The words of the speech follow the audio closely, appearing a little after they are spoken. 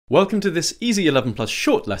Welcome to this Easy 11 Plus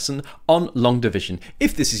short lesson on long division.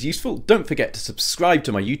 If this is useful, don't forget to subscribe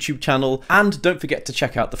to my YouTube channel and don't forget to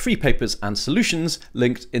check out the free papers and solutions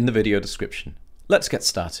linked in the video description. Let's get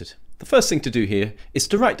started. The first thing to do here is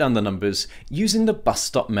to write down the numbers using the bus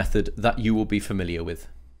stop method that you will be familiar with.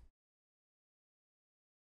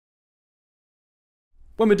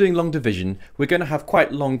 When we're doing long division, we're going to have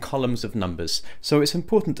quite long columns of numbers, so it's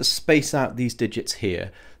important to space out these digits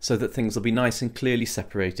here so that things will be nice and clearly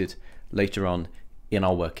separated later on in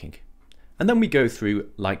our working. And then we go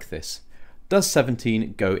through like this. Does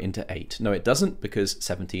 17 go into 8? No, it doesn't, because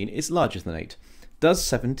 17 is larger than 8. Does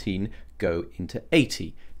 17 go into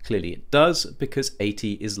 80? Clearly it does, because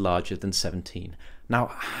 80 is larger than 17. Now,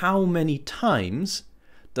 how many times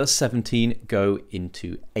does 17 go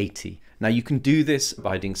into 80? Now you can do this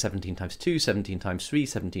by doing 17 times 2, 17 times 3,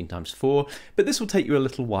 17 times 4, but this will take you a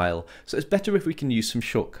little while, so it's better if we can use some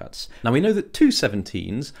shortcuts. Now we know that 2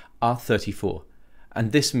 17s are 34,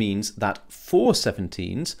 and this means that 4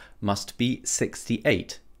 17s must be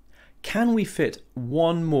 68. Can we fit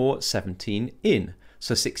one more 17 in?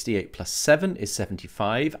 So 68 plus 7 is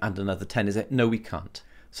 75, and another 10 is 8. No, we can't.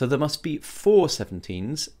 So there must be 4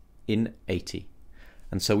 17s in 80.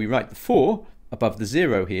 And so we write the 4 above the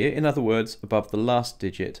 0 here, in other words, above the last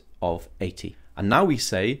digit of 80. And now we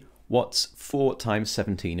say, what's 4 times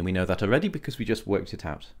 17? And we know that already because we just worked it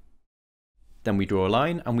out. Then we draw a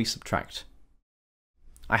line and we subtract.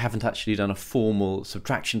 I haven't actually done a formal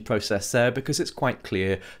subtraction process there because it's quite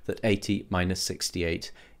clear that 80 minus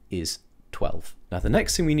 68 is 12. Now the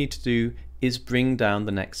next thing we need to do is bring down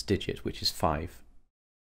the next digit, which is 5.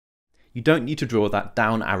 You don't need to draw that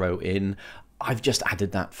down arrow in. I've just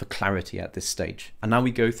added that for clarity at this stage. And now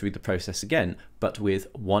we go through the process again, but with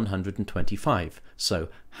 125. So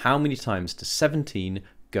how many times does 17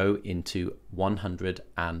 go into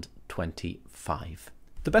 125?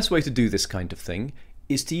 The best way to do this kind of thing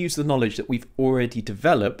is to use the knowledge that we've already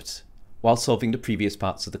developed while solving the previous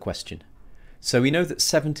parts of the question. So we know that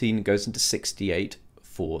 17 goes into 68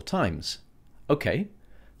 4 times. Okay,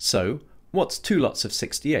 so what's 2 lots of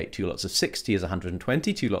 68? 2 lots of 60 is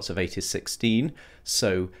 120, 2 lots of 8 is 16,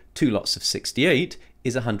 so 2 lots of 68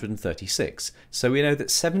 is 136. So we know that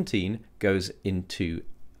 17 goes into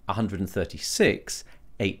 136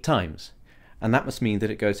 8 times, and that must mean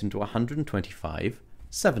that it goes into 125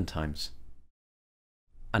 7 times.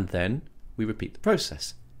 And then we repeat the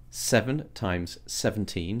process. 7 times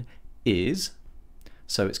 17 is...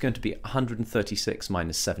 So it's going to be 136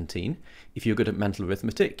 minus 17. If you're good at mental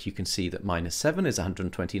arithmetic, you can see that minus 7 is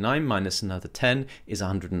 129, minus another 10 is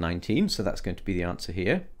 119, so that's going to be the answer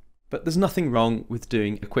here. But there's nothing wrong with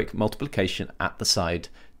doing a quick multiplication at the side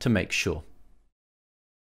to make sure.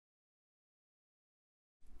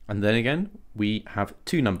 And then again, we have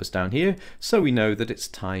two numbers down here, so we know that it's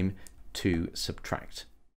time to subtract.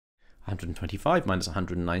 125 minus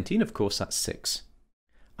 119, of course, that's 6.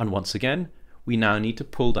 And once again, we now need to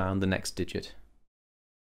pull down the next digit.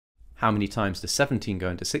 How many times does 17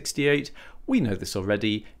 go into 68? We know this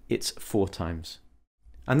already, it's 4 times.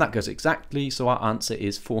 And that goes exactly, so our answer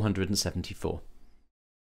is 474.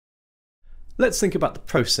 Let's think about the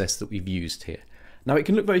process that we've used here. Now it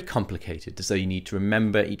can look very complicated, as though you need to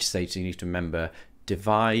remember each stage, so you need to remember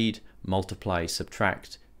divide, multiply,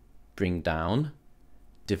 subtract, bring down.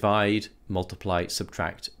 Divide, multiply,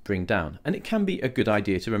 subtract, bring down. And it can be a good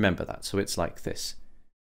idea to remember that. So it's like this.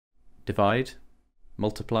 Divide,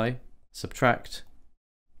 multiply, subtract,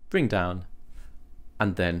 bring down,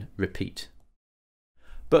 and then repeat.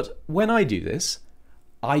 But when I do this,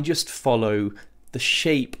 I just follow the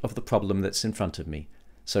shape of the problem that's in front of me.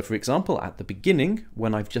 So for example, at the beginning,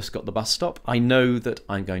 when I've just got the bus stop, I know that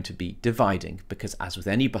I'm going to be dividing, because as with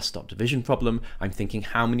any bus stop division problem, I'm thinking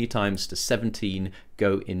how many times does 17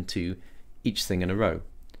 go into each thing in a row.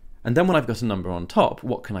 And then when I've got a number on top,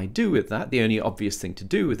 what can I do with that? The only obvious thing to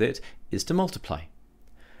do with it is to multiply.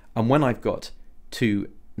 And when I've got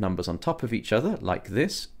two numbers on top of each other, like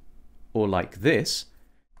this, or like this,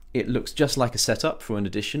 it looks just like a setup for an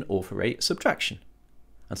addition or for a subtraction.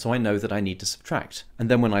 And so I know that I need to subtract. And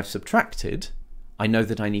then when I've subtracted, I know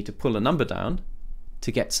that I need to pull a number down to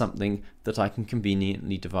get something that I can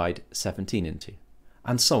conveniently divide 17 into,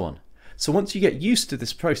 and so on. So once you get used to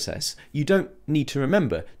this process, you don't need to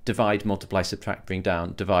remember divide, multiply, subtract, bring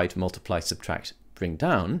down, divide, multiply, subtract, bring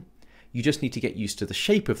down. You just need to get used to the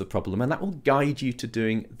shape of the problem, and that will guide you to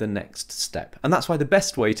doing the next step. And that's why the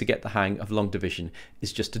best way to get the hang of long division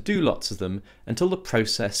is just to do lots of them until the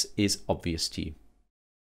process is obvious to you.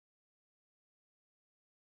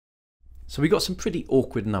 So we got some pretty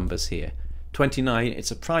awkward numbers here. 29,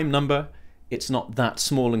 it's a prime number, it's not that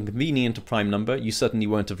small and convenient a prime number. You certainly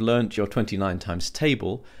won't have learnt your 29 times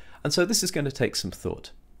table, and so this is going to take some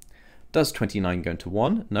thought. Does 29 go into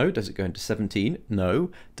 1? No. Does it go into 17?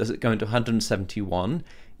 No. Does it go into 171?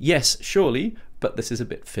 Yes, surely, but this is a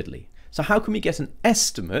bit fiddly. So how can we get an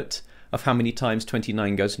estimate of how many times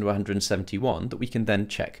 29 goes into 171 that we can then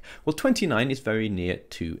check? Well, 29 is very near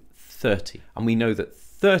to 30, and we know that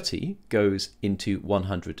 30 goes into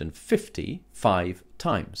 150 5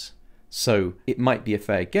 times. So it might be a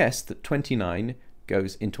fair guess that 29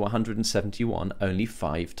 goes into 171 only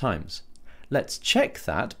 5 times. Let's check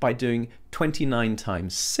that by doing 29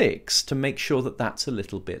 times 6 to make sure that that's a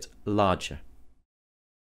little bit larger.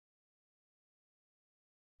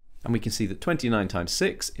 And we can see that 29 times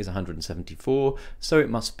 6 is 174, so it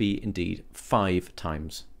must be indeed 5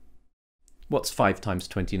 times. What's 5 times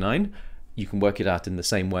 29? You can work it out in the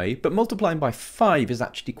same way, but multiplying by 5 is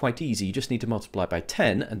actually quite easy. You just need to multiply by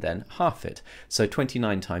 10 and then half it. So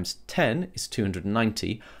 29 times 10 is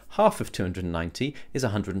 290. Half of 290 is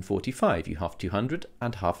 145. You half 200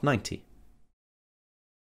 and half 90.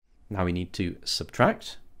 Now we need to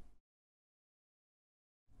subtract.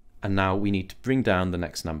 And now we need to bring down the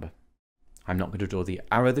next number. I'm not going to draw the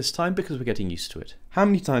arrow this time because we're getting used to it. How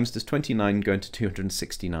many times does 29 go into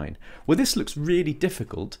 269? Well, this looks really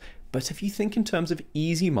difficult, but if you think in terms of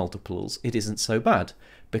easy multiples, it isn't so bad,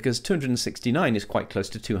 because 269 is quite close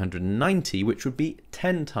to 290, which would be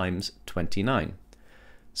 10 times 29.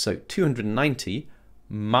 So 290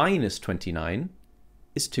 minus 29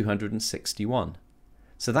 is 261.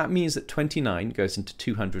 So that means that 29 goes into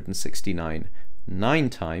 269 9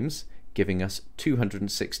 times, giving us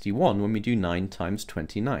 261 when we do 9 times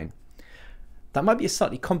 29. That might be a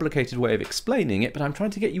slightly complicated way of explaining it, but I'm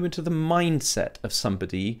trying to get you into the mindset of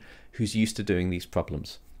somebody who's used to doing these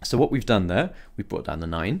problems. So what we've done there, we brought down the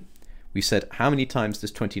 9. We said, how many times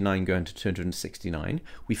does 29 go into 269?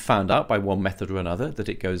 We found out by one method or another that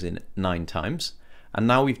it goes in 9 times. And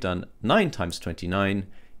now we've done 9 times 29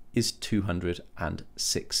 is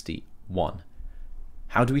 261.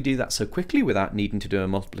 How do we do that so quickly without needing to do a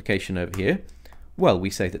multiplication over here? Well, we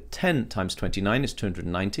say that 10 times 29 is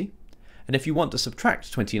 290. And if you want to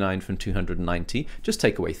subtract 29 from 290, just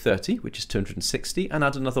take away 30, which is 260, and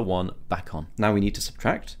add another 1 back on. Now we need to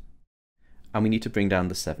subtract, and we need to bring down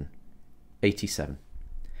the 7. 87.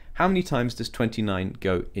 How many times does 29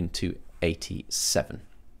 go into 87?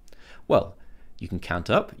 Well, you can count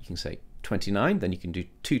up. You can say 29, then you can do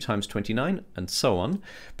 2 times 29, and so on.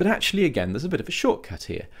 But actually, again, there's a bit of a shortcut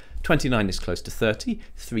here. 29 is close to 30.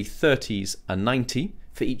 3 30s are 90.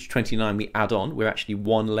 For each 29 we add on, we're actually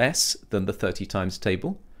 1 less than the 30 times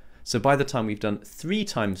table. So by the time we've done 3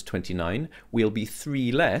 times 29, we'll be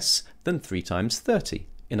 3 less than 3 times 30.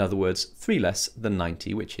 In other words, 3 less than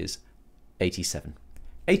 90, which is 87.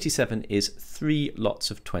 87 is 3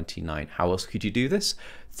 lots of 29. How else could you do this?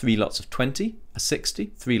 3 lots of 20 are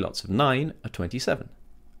 60, 3 lots of 9 are 27.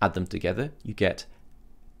 Add them together, you get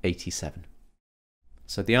 87.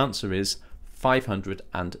 So the answer is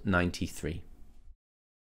 593.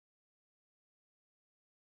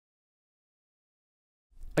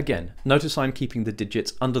 Again, notice I'm keeping the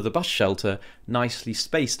digits under the bus shelter nicely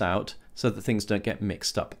spaced out so that things don't get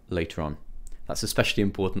mixed up later on. That's especially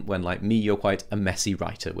important when, like me, you're quite a messy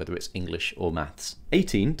writer, whether it's English or maths.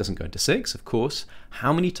 18 doesn't go into 6, of course.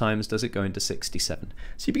 How many times does it go into 67?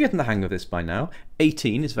 So you'll be getting the hang of this by now.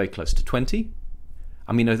 18 is very close to 20,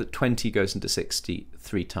 and we know that 20 goes into 60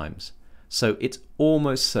 3 times. So it's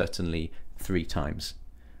almost certainly 3 times.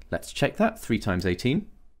 Let's check that. 3 times 18.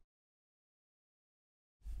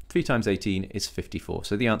 3 times 18 is 54,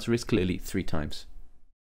 so the answer is clearly 3 times.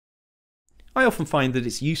 I often find that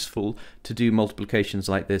it's useful to do multiplications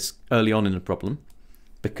like this early on in a problem,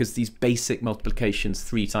 because these basic multiplications,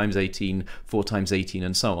 3 times 18, 4 times 18,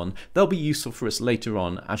 and so on, they'll be useful for us later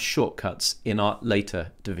on as shortcuts in our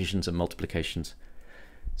later divisions and multiplications.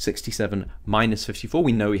 67 minus 54,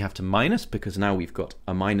 we know we have to minus because now we've got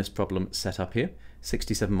a minus problem set up here.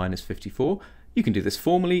 67 minus 54. You can do this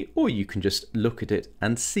formally, or you can just look at it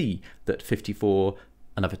and see that 54,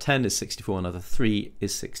 another 10 is 64, another 3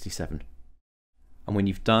 is 67. And when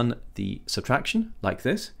you've done the subtraction like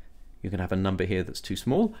this, you can have a number here that's too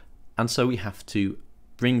small, and so we have to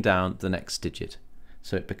bring down the next digit.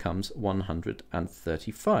 So it becomes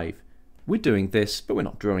 135. We're doing this, but we're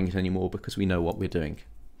not drawing it anymore because we know what we're doing.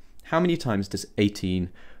 How many times does 18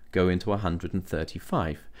 go into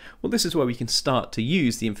 135? Well, this is where we can start to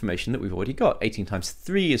use the information that we've already got. 18 times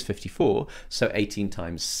 3 is 54, so 18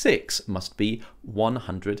 times 6 must be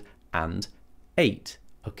 108.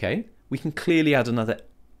 Okay, we can clearly add another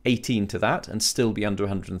 18 to that and still be under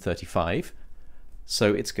 135.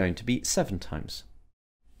 so it's going to be 7 times.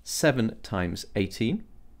 7 times 18,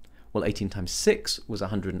 well 18 times 6 was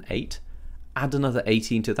 108, add another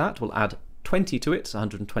 18 to that, we'll add 20 to it, so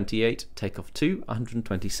 128, take off 2,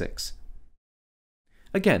 126.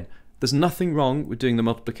 Again, there's nothing wrong with doing the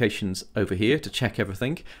multiplications over here to check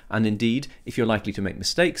everything, and indeed, if you're likely to make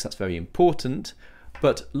mistakes, that's very important,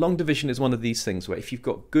 but long division is one of these things where if you've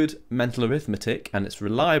got good mental arithmetic and it's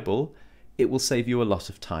reliable, it will save you a lot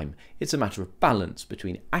of time. It's a matter of balance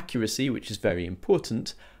between accuracy, which is very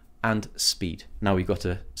important, and speed. Now we've got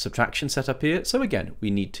a subtraction set up here, so again, we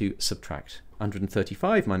need to subtract.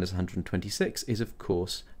 135 minus 126 is of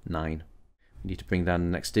course 9. We need to bring down the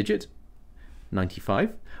next digit,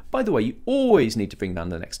 95. By the way, you always need to bring down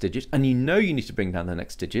the next digit, and you know you need to bring down the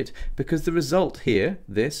next digit because the result here,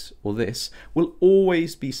 this or this, will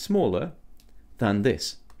always be smaller than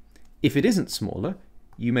this. If it isn't smaller,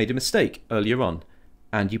 you made a mistake earlier on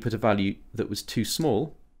and you put a value that was too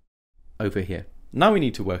small over here. Now we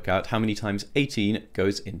need to work out how many times 18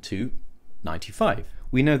 goes into 95.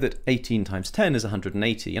 We know that 18 times 10 is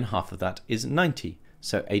 180 and half of that is 90.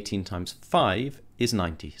 So 18 times 5 is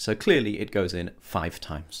 90. So clearly it goes in 5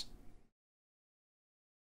 times.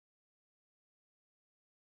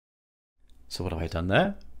 So what have I done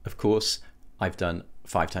there? Of course, I've done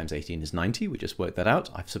 5 times 18 is 90. We just worked that out.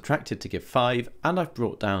 I've subtracted to give 5 and I've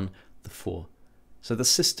brought down the 4. So the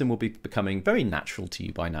system will be becoming very natural to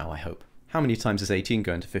you by now, I hope. How many times does 18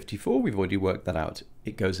 go into 54? We've already worked that out.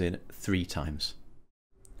 It goes in 3 times.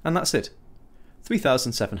 And that's it.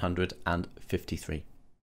 3,753.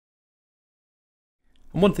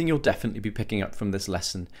 And one thing you'll definitely be picking up from this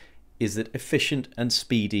lesson is that efficient and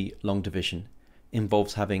speedy long division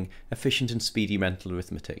involves having efficient and speedy mental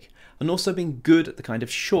arithmetic, and also being good at the kind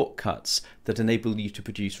of shortcuts that enable you to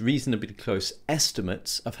produce reasonably close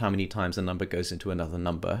estimates of how many times a number goes into another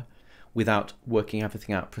number without working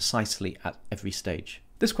everything out precisely at every stage.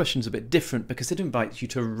 This question's a bit different because it invites you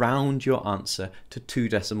to round your answer to 2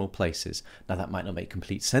 decimal places. Now that might not make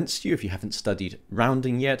complete sense to you if you haven't studied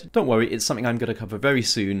rounding yet. Don't worry, it's something I'm going to cover very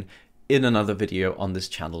soon in another video on this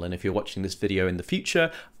channel, and if you're watching this video in the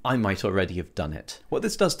future, I might already have done it. What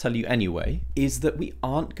this does tell you anyway is that we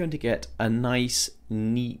aren't going to get a nice,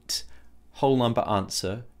 neat, whole number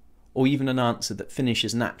answer, or even an answer that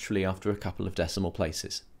finishes naturally after a couple of decimal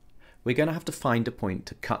places. We're going to have to find a point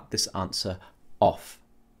to cut this answer off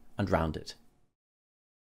and round it.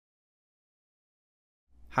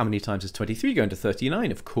 How many times does 23 go into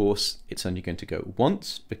 39? Of course, it's only going to go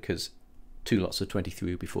once because 2 lots of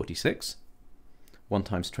 23 will be 46. 1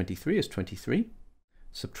 times 23 is 23.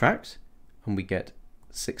 Subtract, and we get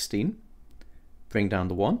 16. Bring down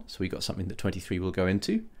the 1, so we got something that 23 will go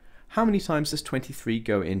into. How many times does 23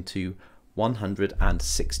 go into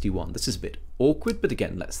 161? This is a bit awkward, but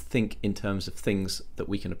again, let's think in terms of things that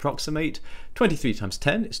we can approximate. 23 times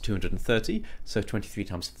 10 is 230, so 23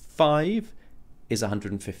 times 5 is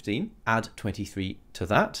 115. Add 23 to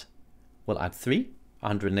that. We'll add 3,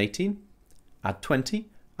 118. Add 20,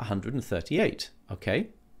 138. Okay,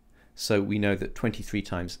 so we know that 23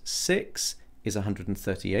 times 6 is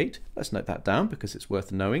 138. Let's note that down because it's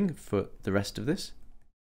worth knowing for the rest of this.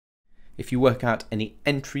 If you work out any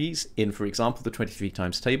entries in, for example, the 23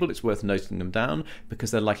 times table, it's worth noting them down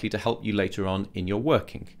because they're likely to help you later on in your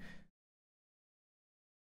working.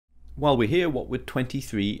 While we're here, what would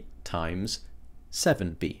 23 times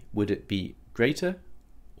 7 be? Would it be greater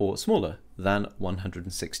or smaller than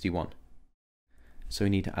 161? So we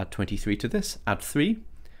need to add 23 to this, add 3,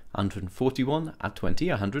 141, add 20,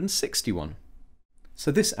 161.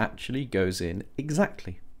 So this actually goes in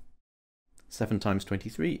exactly. 7 times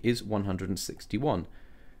 23 is 161.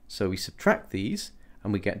 So we subtract these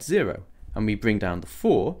and we get 0. And we bring down the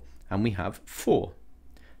 4 and we have 4.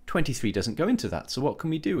 23 doesn't go into that, so what can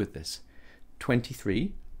we do with this?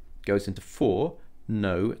 23 goes into 4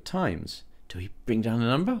 no times. Do we bring down a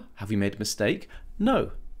number? Have we made a mistake?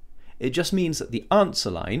 No. It just means that the answer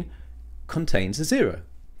line contains a 0.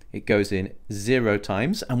 It goes in 0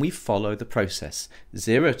 times and we follow the process.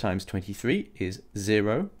 0 times 23 is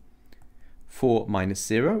 0. 4 minus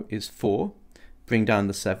 0 is 4. Bring down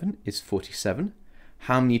the 7 is 47.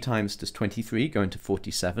 How many times does 23 go into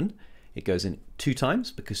 47? It goes in 2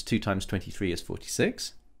 times because 2 times 23 is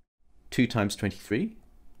 46. 2 times 23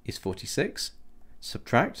 is 46.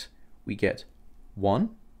 Subtract, we get 1.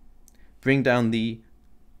 Bring down the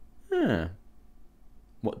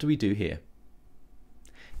what do we do here?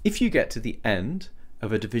 If you get to the end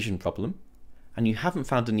of a division problem and you haven't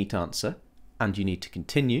found a neat answer and you need to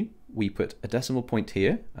continue, we put a decimal point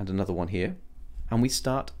here and another one here and we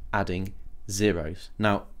start adding zeros.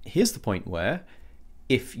 Now here's the point where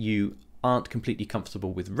if you aren't completely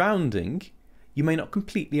comfortable with rounding, you may not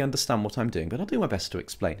completely understand what I'm doing, but I'll do my best to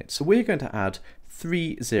explain it. So we're going to add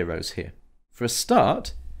 3 zeros here. For a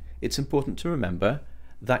start, it's important to remember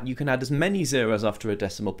that you can add as many zeros after a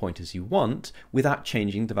decimal point as you want without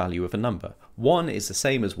changing the value of a number. 1 is the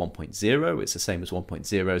same as 1.0, it's the same as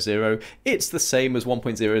 1.00, it's the same as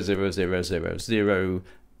 1.00000,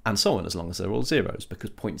 and so on, as long as they're all zeros,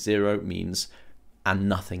 because 0.0 means and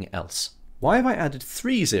nothing else. Why have I added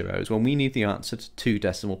 3 zeros when we need the answer to 2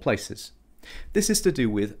 decimal places? This is to do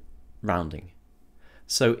with rounding.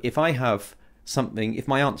 So if I have something, if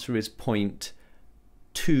my answer is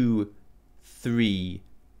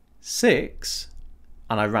 0.236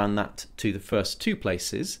 and I round that to the first 2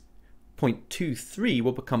 places, 0.23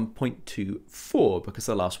 will become 0.24 because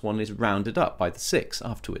the last one is rounded up by the 6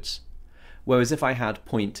 afterwards. Whereas if I had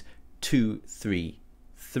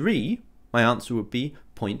 0.233, my answer would be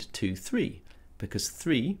 0.23 because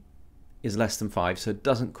 3 is less than 5, so it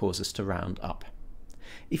doesn't cause us to round up.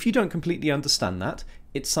 If you don't completely understand that,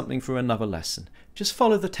 it's something for another lesson. Just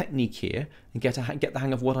follow the technique here and get the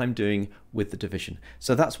hang of what I'm doing with the division.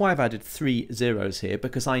 So that's why I've added 3 zeros here,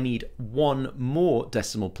 because I need 1 more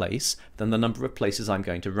decimal place than the number of places I'm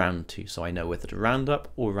going to round to, so I know whether to round up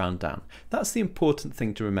or round down. That's the important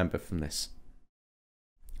thing to remember from this.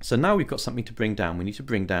 So now we've got something to bring down. We need to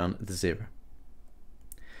bring down the 0.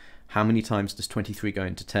 How many times does 23 go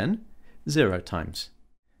into 10? 0 times.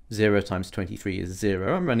 0 times 23 is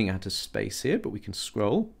 0. I'm running out of space here, but we can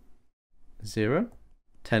scroll. 0.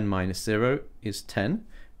 10 minus 0 is 10.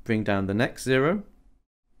 Bring down the next 0.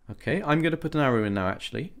 Okay, I'm going to put an arrow in now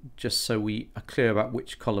actually, just so we are clear about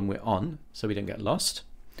which column we're on, so we don't get lost.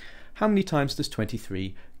 How many times does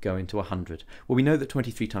 23 go into 100? Well, we know that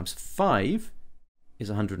 23 times 5 is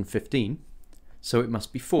 115, so it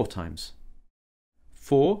must be 4 times.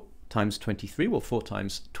 4 times 23, well 4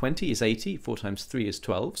 times 20 is 80, 4 times 3 is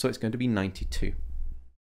 12, so it's going to be 92.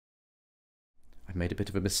 I've made a bit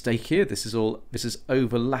of a mistake here. This is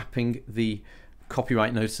overlapping the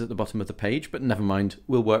copyright notice at the bottom of the page, but never mind,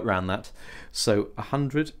 we'll work around that. So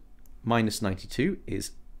 100 minus 92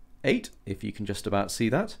 is 8, if you can just about see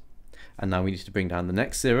that. And now we need to bring down the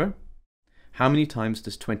next 0. How many times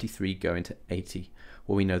does 23 go into 80?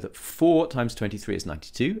 Well, we know that 4 times 23 is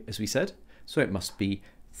 92, as we said, so it must be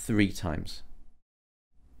 3 times.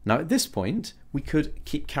 Now at this point we could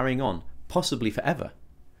keep carrying on, possibly forever.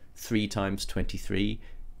 3 times 23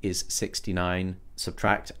 is 69,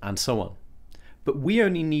 subtract, and so on. But we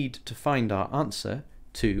only need to find our answer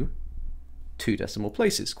to 2 decimal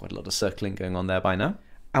places. Quite a lot of circling going on there by now.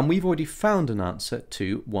 And we've already found an answer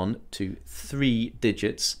to 1, 2, 3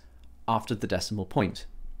 digits after the decimal point.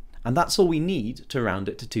 And that's all we need to round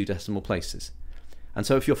it to 2 decimal places. And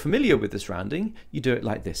so if you're familiar with this rounding, you do it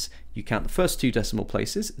like this. You count the first 2 decimal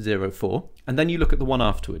places, 0, 4, and then you look at the one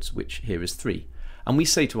afterwards, which here is 3. And we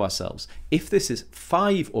say to ourselves, if this is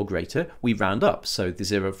 5 or greater, we round up, so the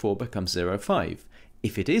 0, 4 becomes 0, 5.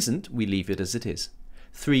 If it isn't, we leave it as it is.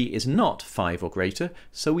 3 is not 5 or greater,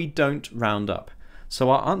 so we don't round up. So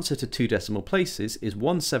our answer to 2 decimal places is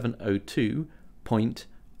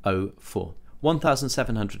 1702.04.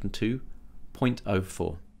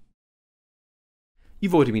 1702.04.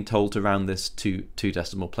 You've already been told to round this to 2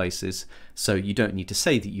 decimal places, so you don't need to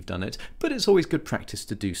say that you've done it, but it's always good practice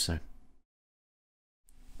to do so.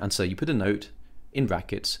 And so you put a note in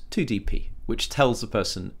brackets 2dp, which tells the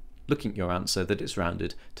person looking at your answer that it's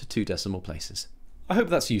rounded to 2 decimal places. I hope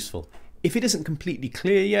that's useful. If it isn't completely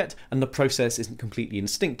clear yet, and the process isn't completely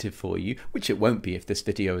instinctive for you, which it won't be if this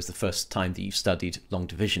video is the first time that you've studied long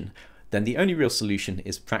division, then the only real solution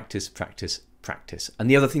is practice, practice, practice. And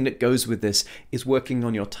the other thing that goes with this is working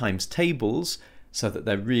on your times tables so that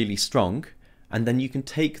they're really strong, and then you can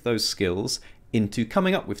take those skills into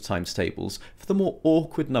coming up with times tables for the more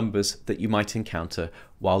awkward numbers that you might encounter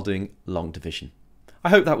while doing long division. I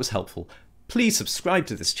hope that was helpful. Please subscribe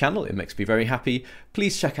to this channel, it makes me very happy.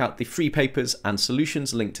 Please check out the free papers and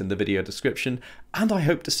solutions linked in the video description, and I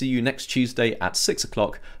hope to see you next Tuesday at 6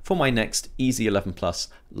 o'clock for my next Easy 11 Plus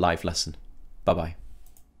live lesson. Bye bye.